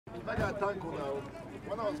Like I thank you now.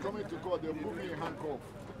 When I was coming to court, they put me in handcuff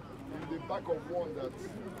in the back of one that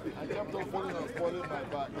I kept on falling and spoiling my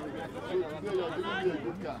back. So today you're giving me a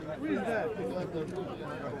good car. Who is that?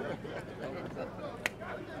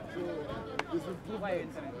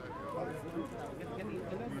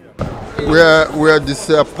 We are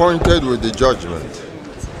disappointed with the judgment.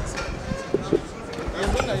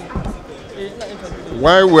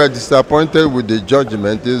 Why we are disappointed with the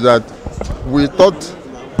judgment is that we thought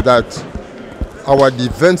that our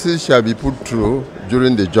defenses shall be put through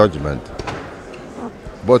during the judgment.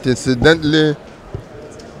 But incidentally,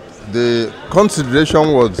 the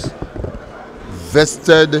consideration was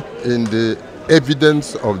vested in the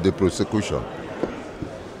evidence of the prosecution.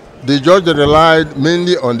 The judge relied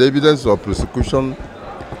mainly on the evidence of prosecution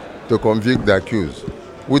to convict the accused,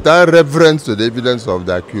 without reference to the evidence of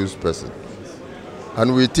the accused person.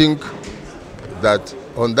 And we think that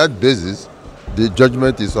on that basis, the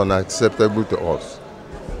judgment is unacceptable to us.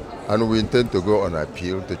 And we intend to go on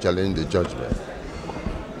appeal to challenge the judgment.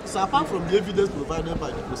 So apart from the evidence provided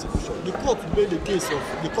by the prosecution, the court made the case of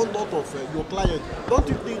the conduct of your client. Don't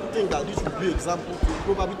you think that this should be an example to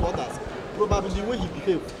probably to others? Probably the way he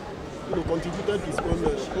behaved, contributed his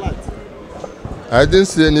own plight. I didn't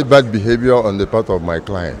see any bad behavior on the part of my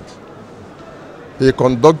client. He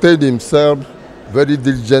conducted himself very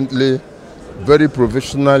diligently, very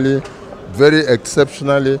professionally, very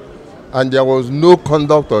exceptionally, and there was no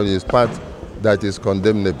conduct on his part that is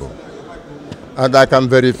condemnable. And I can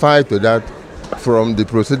verify to that from the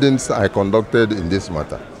proceedings I conducted in this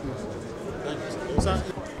matter.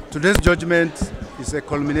 Today's judgment is a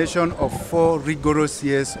culmination of 4 rigorous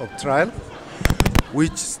years of trial,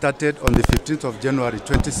 which started on the 15th of January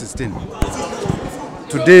 2016.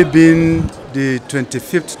 Today being the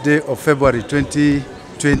 25th day of February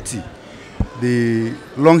 2020, the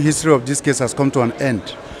long history of this case has come to an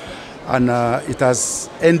end. And it has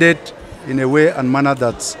ended in a way and manner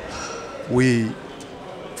that we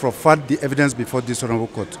proffered the evidence before this honorable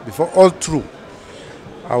court. Before all through,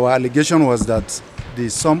 our allegation was that the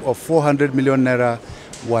sum of 400 million naira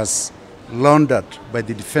was laundered by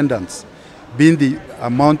the defendants, being the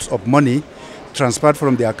amount of money transferred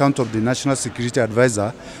from the account of the National Security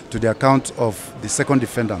Advisor to the account of the second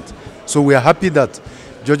defendant. So we are happy that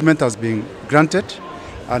judgment has been granted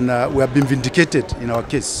and we have been vindicated in our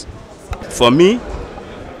case. For me,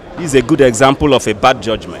 this is a good example of a bad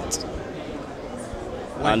judgment.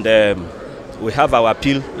 And we have our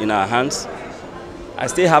appeal in our hands. I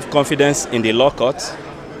still have confidence in the law court.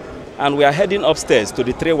 And we are heading upstairs to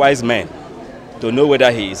the 3 wise men to know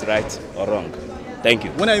whether he is right or wrong. Thank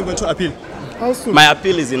you. When are you going to appeal? How soon? My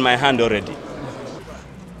appeal is in my hand already.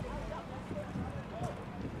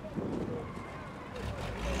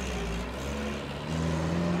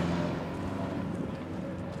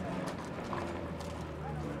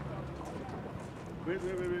 Wait.